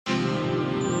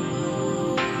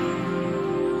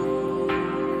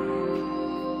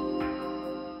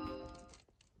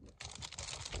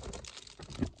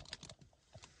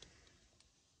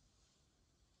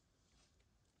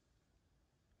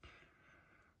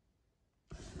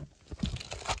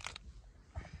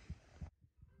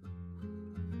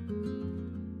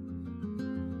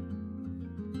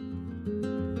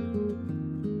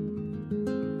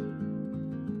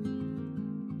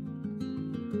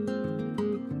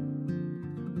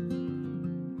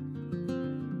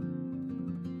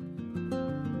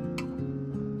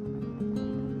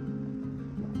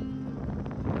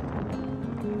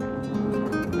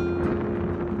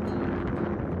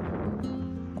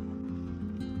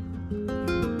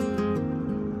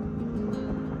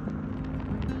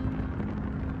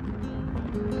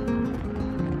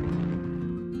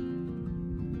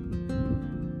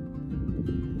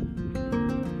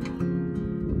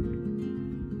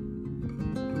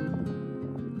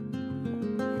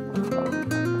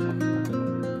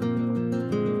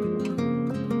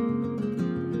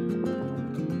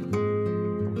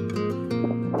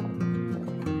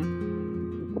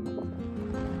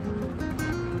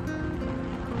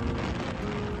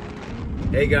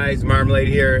Hey guys, Marmalade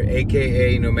here,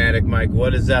 aka Nomadic Mike.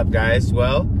 What is up, guys?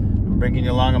 Well, I'm bringing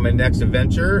you along on my next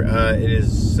adventure.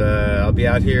 I'll be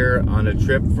out here on a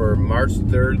trip for March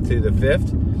 3rd to the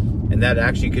 5th, and that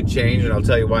actually could change, and I'll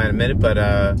tell you why in a minute. But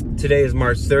today is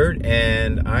March 3rd,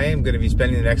 and I am going to be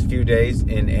spending the next few days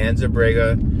in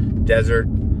ANZA-BORREGO Desert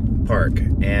Park,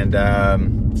 and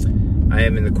I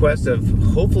am in the quest of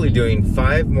hopefully doing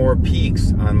 5 more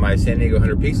peaks on my San Diego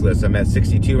 100 Peaks list. I'm at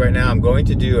 62 right now. I'm going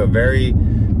to do a very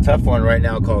tough one right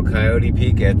now called Coyote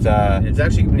Peak. It's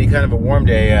actually going to be kind of a warm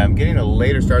day. I'm getting a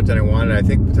later start than I wanted. I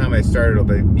think the time I start it'll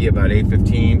be about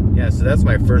 8:15. Yeah, so that's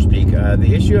my first peak.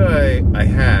 The issue I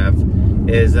have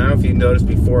is, I don't know if you've noticed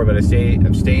before, but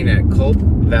I'm staying at Culp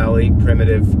Valley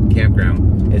Primitive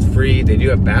Campground. It's free. They do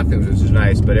have bathrooms, which is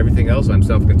nice, but everything else I'm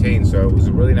self-contained. So it was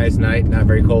a really nice night, not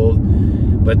very cold.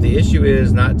 But the issue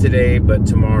is not today, but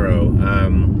tomorrow.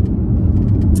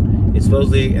 It's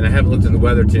supposedly, and I haven't looked at the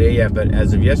weather today yet, but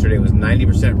as of yesterday, it was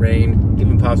 90% rain,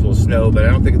 even possible snow. But I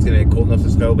don't think it's going to get cold enough to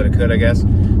snow, but it could, I guess.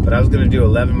 But I was going to do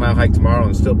an 11-mile hike tomorrow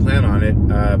and still plan on it.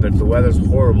 But if the weather's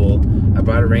horrible, I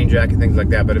brought a rain jacket, things like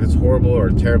that. But if it's horrible or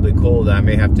terribly cold, I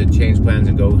may have to change plans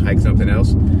and go hike something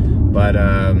else. But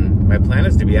my plan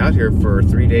is to be out here for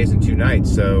 3 days and 2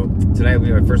 nights. So tonight will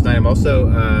be my first night. I'm also,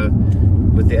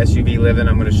 with the SUV living,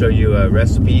 I'm going to show you a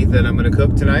recipe that I'm going to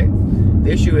cook tonight.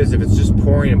 The issue is if it's just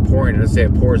pouring and pouring, and let's say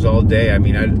it pours all day, I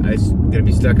mean, I'm going to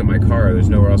be stuck in my car. There's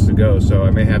nowhere else to go. So I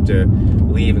may have to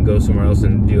leave and go somewhere else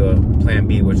and do a plan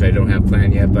B, which I don't have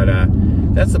planned yet. But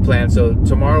that's the plan. So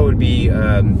tomorrow would be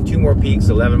 2 more peaks,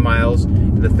 11 miles.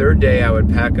 And the 3rd day I would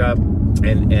pack up.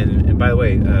 And by the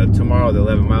way, tomorrow the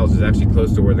 11 miles is actually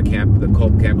close to where the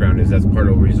Culp campground is. That's part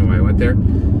of the reason why I went there.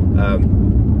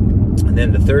 And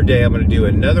then the 3rd day I'm going to do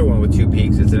another one with 2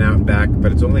 peaks. It's an out and back,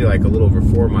 but it's only like a little over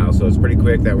 4 miles, so it's pretty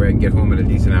quick. That way I can get home in a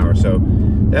decent hour. So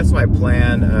that's my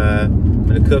plan. I'm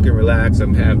going to cook and relax. I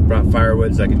have brought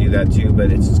firewood, so I can do that too.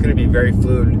 But it's just going to be very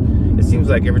fluid. It seems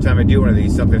like every time I do one of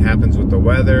these, something happens with the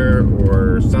weather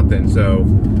or something. So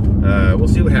we'll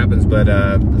see what happens. But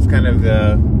it's kind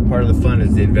of part of the fun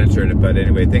is the adventure in it. But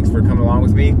anyway, thanks for coming along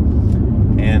with me.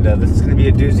 And this is going to be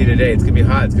a doozy today. It's going to be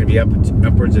hot. It's going to be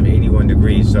upwards of 81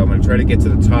 degrees. So I'm going to try to get to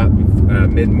the top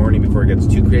mid-morning before it gets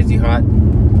too crazy hot.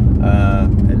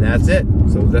 And that's it.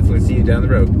 So we'll definitely see you down the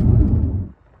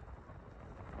road.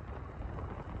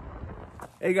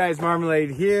 Hey guys,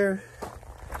 Marmalade here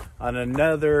on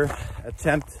another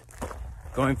attempt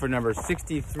going for number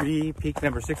 63, peak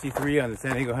number 63 on the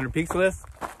San Diego 100 Peaks list.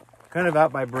 Kind of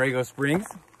out by Borrego Springs.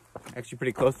 Actually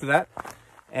pretty close to that.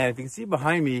 And if you can see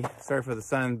behind me, sorry for the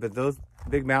sun, but those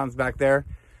big mountains back there,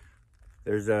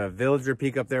 there's a Villager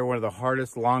Peak up there, one of the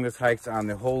hardest, longest hikes on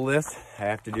the whole list I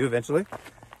have to do eventually.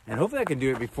 And hopefully I can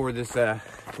do it before this,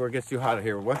 before it gets too hot out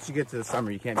here. Once you get to the summer,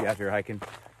 you can't be out here hiking.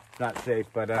 It's not safe.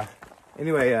 But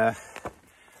anyway,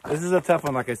 this is a tough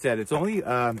one, like I said. It's only,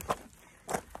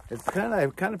 it's I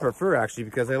kind of prefer actually,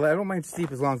 because I don't mind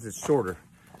steep as long as it's shorter.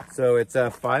 So it's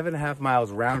 5.5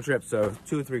 miles round trip, so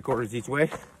 2 3/4 each way.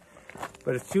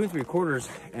 But it's 2 3/4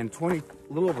 and a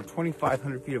little over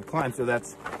 2,500 feet of climb. So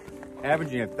that's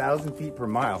averaging 1,000 feet per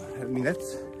mile. I mean,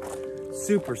 that's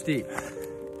super steep.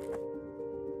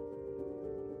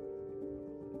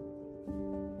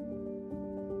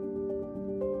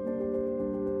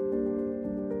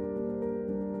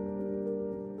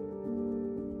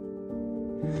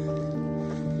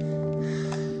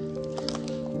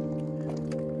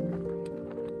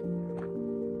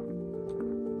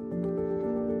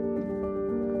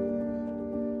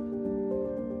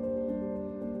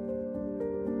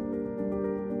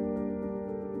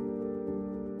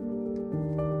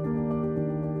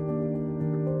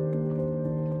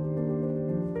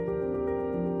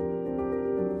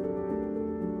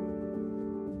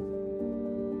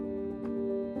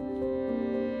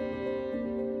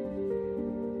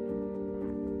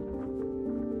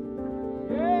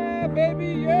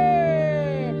 Baby,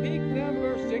 yeah! Peak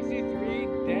number 63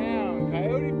 down.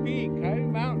 Coyote Peak, Coyote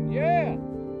Mountain, yeah!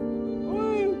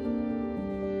 Woo!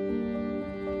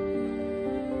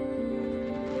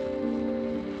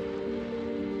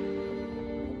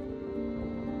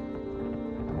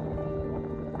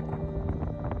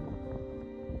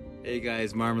 Hey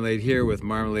guys, Marmalade here with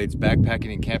Marmalade's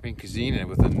Backpacking and Camping Cuisine, and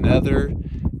with another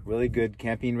really good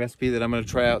camping recipe that I'm going to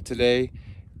try out today.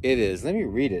 It is, let me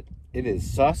read it. It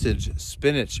is sausage,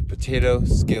 spinach, potato,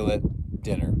 skillet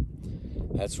dinner.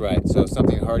 That's right, so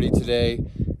something hearty today.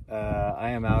 I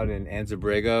am out in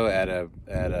ANZA-BORREGO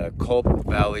at a Culp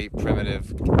Valley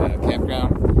primitive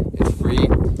campground. It's free.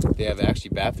 They have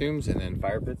actually bathrooms and then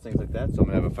fire pits, things like that. So I'm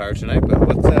gonna have a fire tonight. But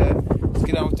let's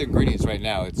get on with the ingredients right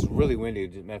now. It's really windy.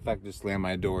 As a matter of fact, I just slammed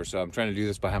my door, so I'm trying to do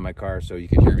this behind my car so you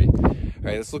can hear me. All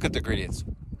right, let's look at the ingredients.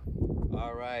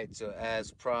 All right, so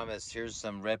as promised, here's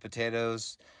some red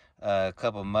potatoes, a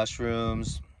couple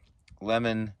mushrooms,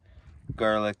 lemon,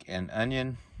 garlic, and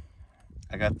onion.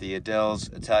 I got the Adele's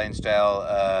Italian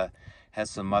style, has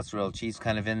some mozzarella cheese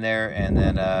kind of in there, and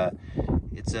then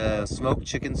it's a smoked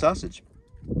chicken sausage.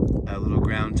 A little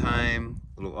ground thyme,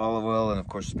 a little olive oil, and of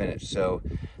course spinach. So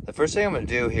the first thing I'm going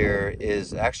to do here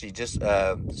is actually just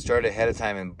start ahead of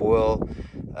time and boil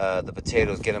the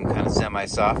potatoes, get them kind of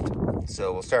semi-soft.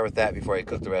 So we'll start with that before I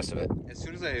cook the rest of it. As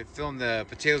soon as I filmed the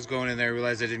potatoes going in there, I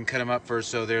realized I didn't cut them up first,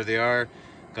 so there they are.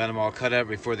 Got them all cut up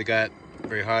before they got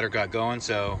very hot or got going,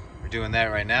 so we're doing that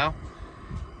right now.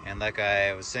 And like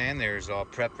I was saying, there's all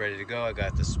prepped, ready to go. I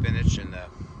got the spinach and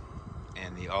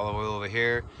the olive oil over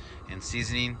here and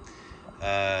seasoning.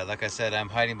 Like I said, I'm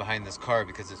hiding behind this car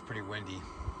because it's pretty windy.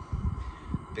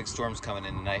 Big storm's coming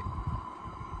in tonight.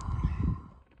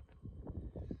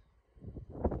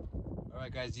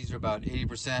 Alright guys, these are about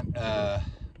 80%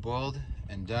 boiled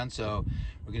and done, so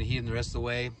we're going to heat them the rest of the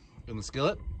way in the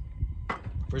skillet.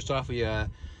 First off, we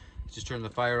just turn the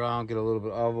fire on, get a little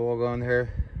bit of olive oil going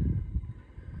here.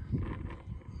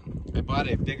 I bought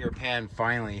a bigger pan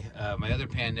finally. My other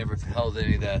pan never held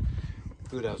any of the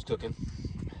food I was cooking.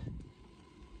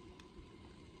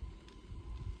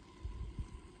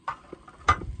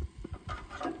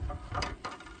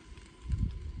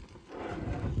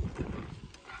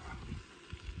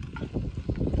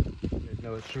 There's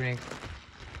no shrink.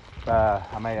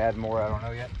 I might add more, I don't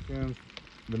know yet.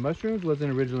 The mushrooms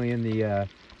wasn't originally in the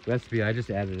recipe, I just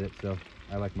added it, so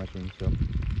I like mushrooms, so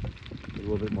a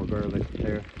little bit more garlic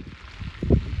there.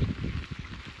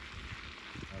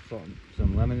 Salt,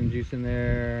 some lemon juice in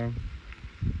there.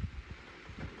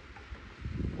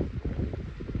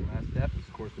 Last step is,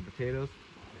 of course, the potatoes.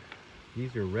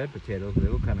 These are red potatoes, they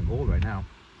look kind of gold right now.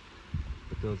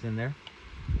 Put those in there.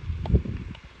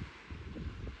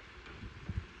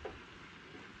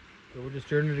 So we're just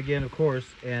stirring it again, of course,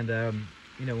 and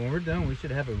you know, when we're done, we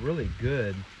should have a really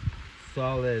good,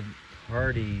 solid,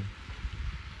 hearty,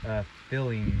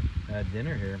 filling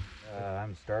dinner here.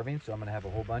 I'm starving, so I'm gonna have a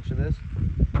whole bunch of this.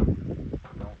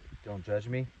 Don't judge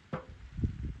me.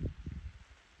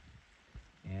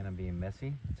 And I'm being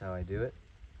messy. That's how I do it.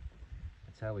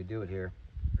 That's how we do it here.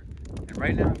 And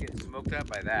right now I'm getting smoked up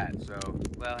by that. So,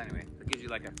 well, anyway, it gives you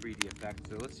like a 3D effect.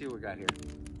 So let's see what we got here.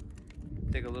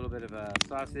 Take a little bit of a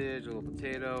sausage, a little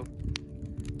potato,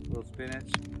 a little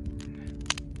spinach.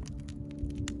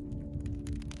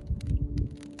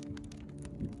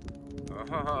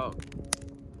 Oh,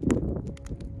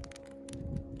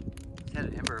 just had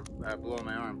an ember blow on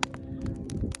my arm.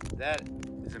 That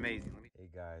is amazing. Hey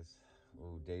guys,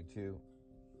 day 2.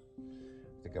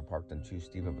 I think I parked on too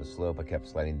steep of a slope. I kept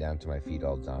sliding down to my feet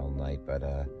all night, but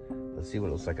let's see what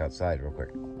it looks like outside real quick.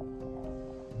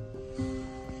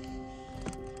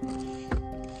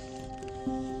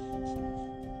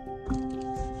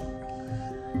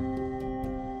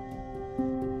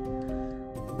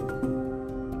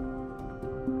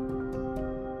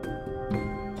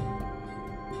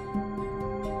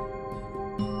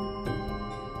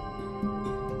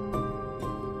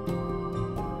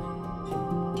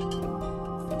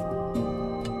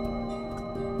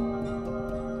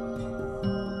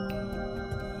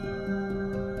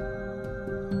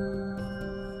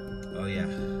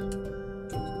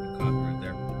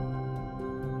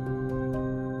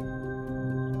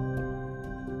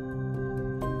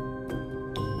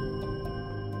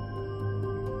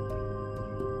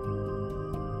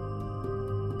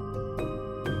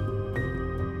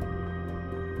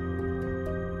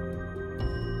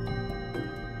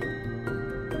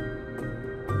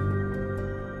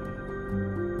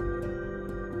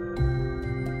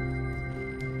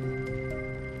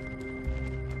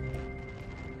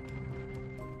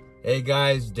 Hey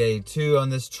guys, day 2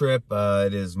 on this trip.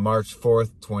 It is March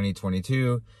 4th,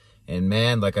 2022. And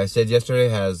man, like I said yesterday,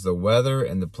 has the weather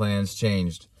and the plans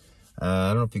changed.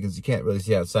 I don't know if you can't really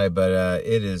see outside, but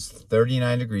it is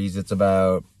 39 degrees. It's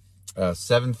about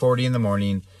 7:40 in the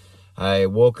morning. I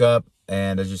woke up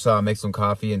And as you saw, I make some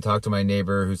coffee and talk to my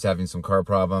neighbor who's having some car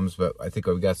problems. But I think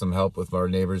we got some help with our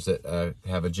neighbors that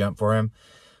have a jump for him.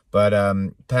 But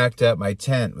packed up, my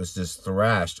tent was just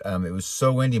thrashed. It was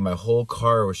so windy, my whole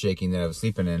car was shaking that I was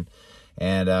sleeping in.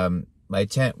 And my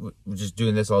tent was just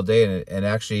doing this all day, and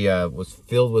actually was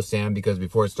filled with sand because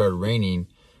before it started raining,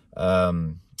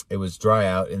 it was dry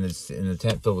out in the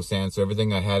tent filled with sand. So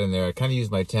everything I had in there, I kind of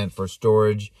used my tent for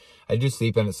storage. I do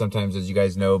sleep in it sometimes, as you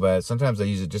guys know, but sometimes I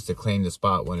use it just to claim the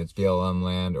spot when it's BLM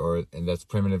land and that's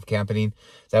primitive camping.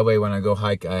 That way, when I go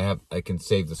hike, I can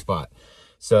save the spot.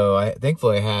 So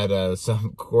thankfully I had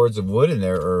some cords of wood in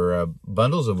there, or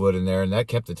bundles of wood in there, and that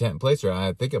kept the tent in place. Or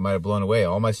I think it might have blown away.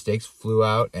 All my stakes flew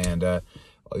out, and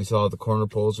you saw the corner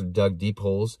poles are dug deep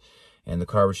holes, and the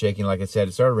car was shaking. Like I said,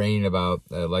 it started raining about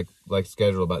like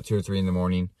scheduled about 2 or 3 in the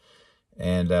morning,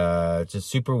 and just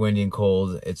super windy and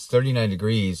cold. It's 39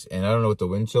 degrees, and I don't know what the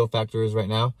wind chill factor is right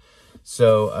now.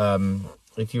 So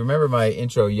if you remember my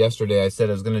intro yesterday, I said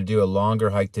I was going to do a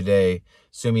longer hike today,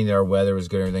 assuming our weather was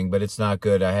good and everything, but it's not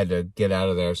good. I had to get out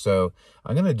of there. So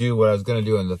I'm going to do what I was going to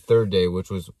do on the third day, which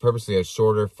was purposely a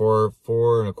shorter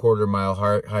 4.25 mile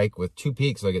hike with 2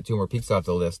 peaks. So I get 2 more peaks off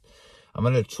the list. I'm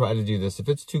going to try to do this. If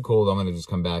it's too cold, I'm going to just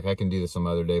come back. I can do this some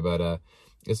other day, but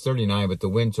it's 39, but the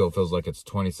wind chill feels like it's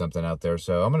 20 something out there.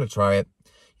 So I'm going to try it.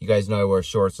 You guys know I wear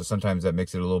shorts, so sometimes that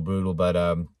makes it a little brutal, but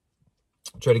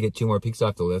try to get 2 more peaks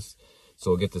off the list. So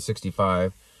we'll get to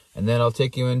 65. And then I'll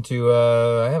take you into,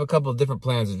 I have a couple of different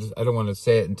plans. I don't want to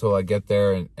say it until I get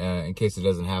there, and in case it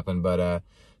doesn't happen, but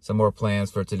some more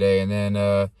plans for today. And then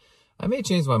I may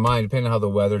change my mind depending on how the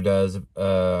weather does.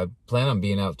 I plan on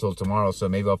being out till tomorrow, so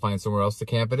maybe I'll find somewhere else to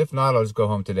camp. But if not, I'll just go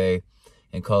home today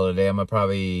and call it a day. I'm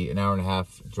probably an hour and a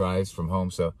half drives from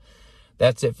home. So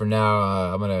that's it for now.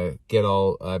 I'm going to get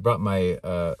I brought my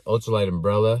ultralight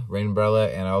umbrella, rain umbrella,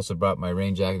 and I also brought my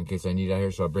rain jacket in case I need it out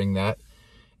here, so I'll bring that.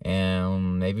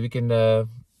 And maybe we can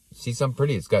see something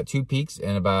pretty. It's got 2 peaks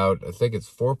and about, I think it's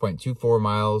 4.24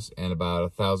 miles and about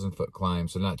 1,000 foot climb.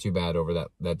 So not too bad over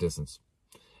that distance.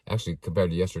 Actually,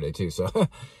 compared to yesterday too. So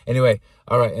anyway,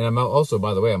 all right. And I'm also,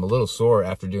 by the way, I'm a little sore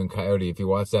after doing Coyote. If you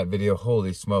watch that video,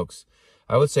 holy smokes.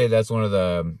 I would say that's one of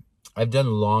the, I've done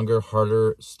longer,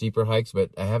 harder, steeper hikes, but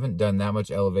I haven't done that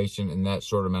much elevation in that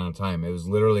short amount of time. It was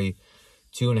literally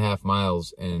 2.5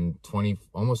 miles and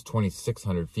almost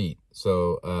 2,600 feet.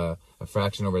 So a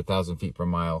fraction over 1,000 feet per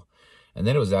mile. And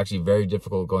then it was actually very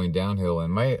difficult going downhill.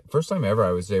 And my first time ever,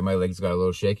 I would say my legs got a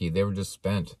little shaky. They were just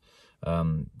spent. I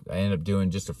ended up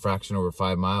doing just a fraction over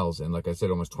 5 miles. And like I said,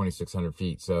 almost 2,600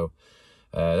 feet. So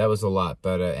that was a lot.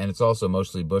 But and it's also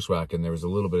mostly bushwhack. And there was a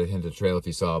little bit of hint of trail if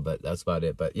you saw, but that's about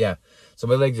it. But yeah, so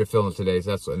my legs are feeling today.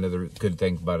 So that's another good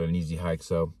thing about an easy hike.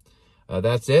 So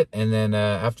that's it. And then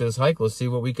after this hike, we'll see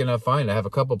what we can find. I have a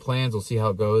couple plans. We'll see how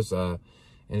it goes. And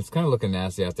it's kind of looking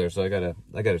nasty out there, so I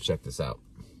gotta check this out.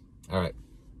 All right.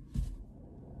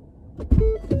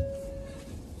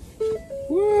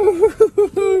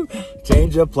 Woo!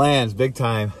 Change of plans, big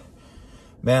time.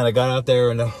 Man, I got out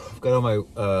there and got all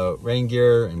my rain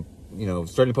gear and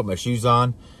started to put my shoes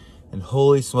on. And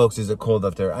holy smokes, is it cold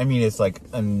up there? I mean, it's like,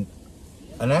 and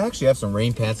I actually have some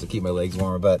rain pants to keep my legs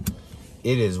warmer, but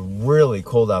it is really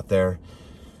cold out there.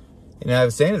 And I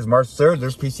was saying it's March 3rd.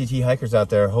 There's PCT hikers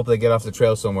out there. Hope they get off the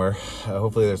trail somewhere.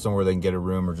 Hopefully there's somewhere they can get a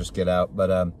room or just get out.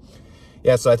 But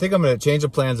yeah, so I think I'm going to change the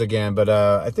plans again. But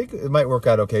I think it might work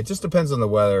out okay. It just depends on the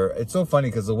weather. It's so funny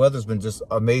because the weather's been just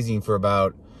amazing for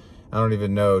about, I don't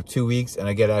even know, 2 weeks. And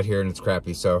I get out here and it's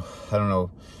crappy. So I don't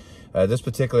know. This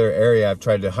particular area, I've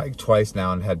tried to hike twice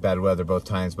now and had bad weather both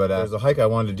times. But there's a hike I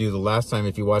wanted to do the last time.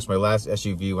 If you watched my last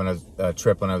SUV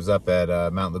trip when I was up at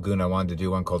Mount Laguna, I wanted to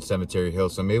do one called Cemetery Hill.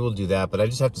 So maybe we'll do that. But I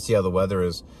just have to see how the weather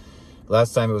is.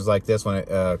 Last time it was like this when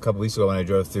a couple weeks ago when I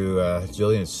drove through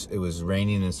Julian, it was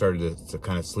raining and started to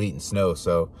kind of sleet and snow.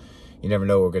 So you never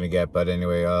know what we're going to get. But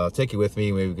anyway, I'll take you with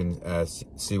me. Maybe we can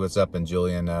see what's up in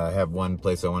Julian. I have one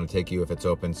place I want to take you if it's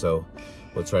open. So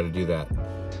we'll try to do that.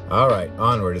 All right,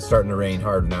 onward. It's starting to rain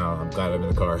hard now. I'm glad I'm in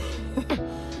the car.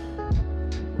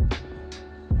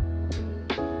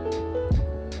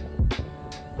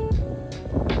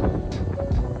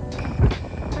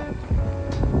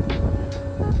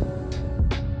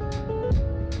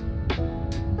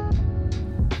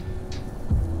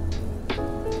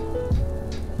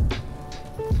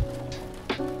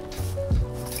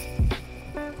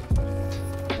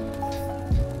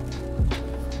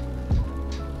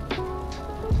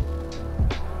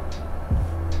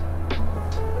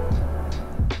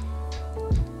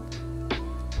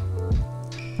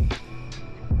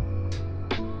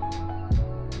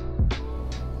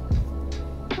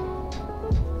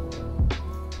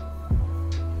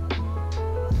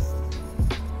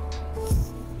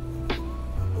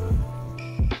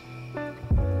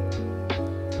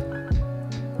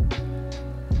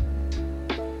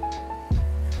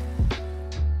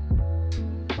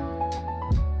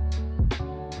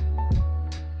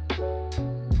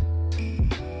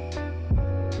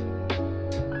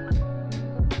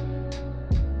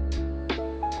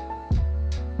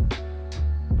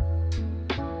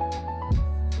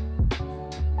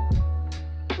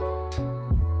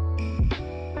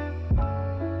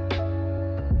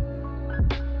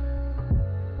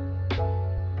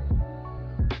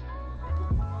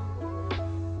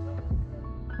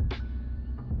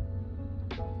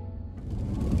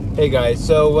 Hey guys,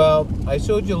 so well, I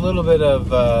showed you a little bit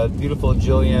of beautiful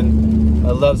Julian.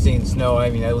 I love seeing snow. I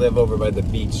mean, I live over by the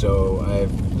beach, so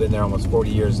I've been there almost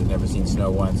 40 years and never seen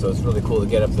snow once. So it's really cool to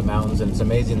get up the mountains, and it's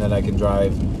amazing that I can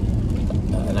drive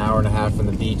an hour and a half from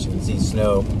the beach and see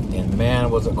snow. And man,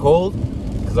 was it cold,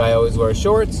 because I always wear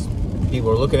shorts. People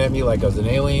were looking at me like I was an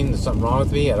alien. There's something wrong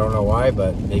with me. I don't know why,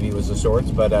 but maybe it was the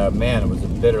shorts. But man, it was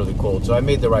bitterly cold. So I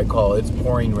made the right call. It's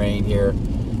pouring rain here.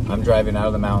 I'm driving out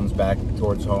of the mountains back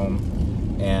towards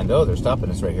home, and oh, they're stopping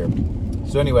us right here.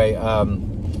 So anyway,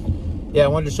 yeah, I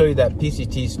wanted to show you that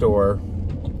PCT store.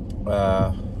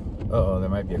 Uh-oh, there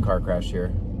might be a car crash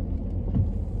here.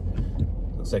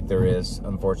 Looks like there is,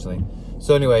 unfortunately.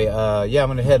 So anyway, yeah, I'm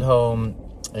gonna head home,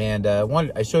 and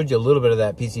I showed you a little bit of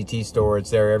that PCT store.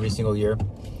 It's there every single year,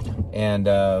 and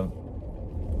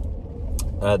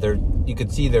you can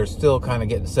see they're still kind of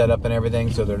getting set up and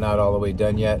everything, so they're not all the way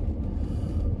done yet.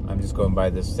 I'm just going by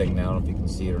this thing now. I don't know if you can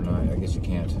see it or not. I guess you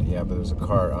can't. Yeah, but there's a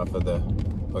car off of the...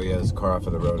 Oh yeah, there's a car off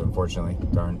of the road, unfortunately.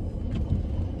 Darn.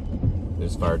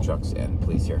 There's fire trucks and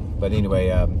police here. But anyway,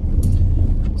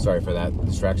 sorry for that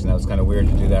distraction. That was kind of weird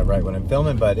to do that right when I'm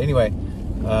filming. But anyway,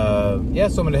 yeah,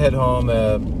 so I'm going to head home.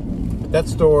 That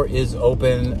store is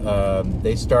open.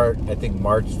 They start, I think,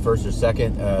 March 1st or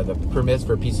 2nd. The permits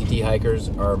for PCT hikers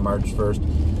are March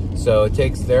 1st. So it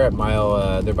takes, they're at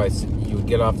mile, you would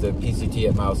get off the PCT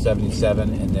at mile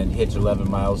 77 and then hitch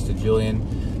 11 miles to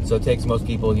Julian. So it takes most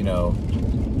people, you know,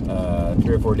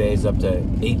 3 or 4 days up to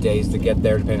 8 days to get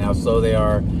there, depending on how slow they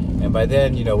are. And by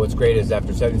then, you know, what's great is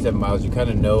after 77 miles, you kind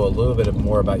of know a little bit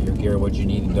more about your gear, what you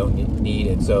need and don't need.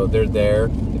 And so they're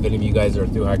there. If any of you guys are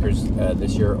through hikers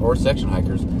this year, or section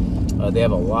hikers, they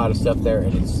have a lot of stuff there.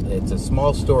 And it's a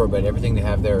small store, but everything they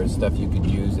have there is stuff you could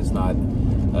use. It's not,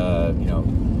 you know,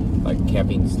 like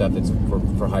camping stuff. It's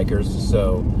for hikers.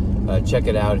 So check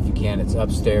it out if you can. It's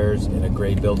upstairs in a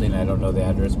gray building. I don't know the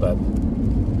address, but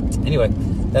anyway,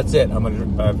 that's it. I'm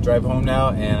gonna drive home now,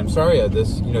 and I'm sorry.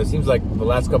 This, you know, it seems like the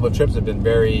last couple of trips have been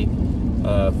very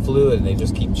fluid, and they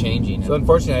just keep changing. So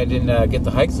unfortunately, I didn't get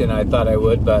the hikes in I thought I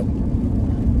would, but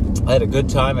I had a good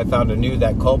time. I found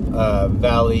that Culp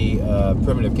Valley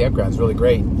primitive campground is really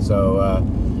great. So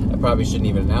I probably shouldn't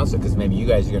even announce it, because maybe you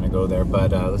guys are gonna go there.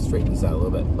 But let's straighten this out a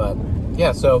little bit. But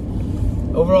yeah, so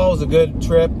overall, it was a good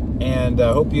trip, and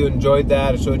I hope you enjoyed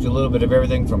that. I showed you a little bit of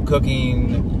everything from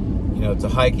cooking, you know, to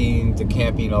hiking, to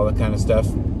camping, all that kind of stuff.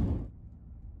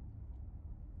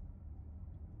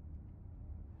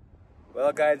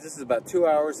 Well, guys, this is about 2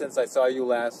 hours since I saw you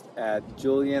last at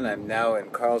Julian. I'm now in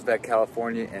Carlsbad,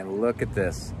 California, and look at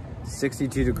this.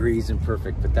 62 degrees and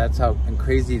perfect, but that's how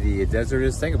crazy the desert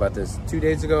is. Think about this. 2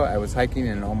 days ago, I was hiking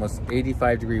in almost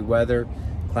 85-degree weather,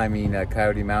 climbing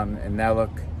Coyote Mountain, and now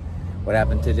look what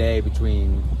happened today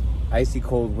between icy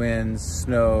cold winds,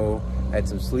 snow, I had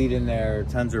some sleet in there,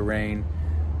 tons of rain.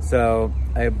 So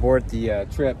I abort the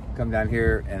trip, come down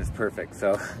here, and it's perfect.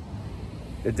 So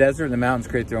the desert and the mountains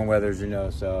create their own weather, as you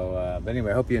know. So, but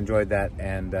anyway, I hope you enjoyed that.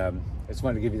 And I just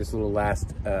wanted to give you this little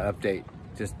last update.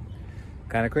 Just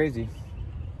kind of crazy.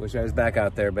 Wish I was back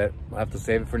out there, but we'll have to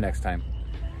save it for next time.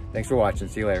 Thanks for watching.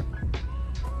 See you later.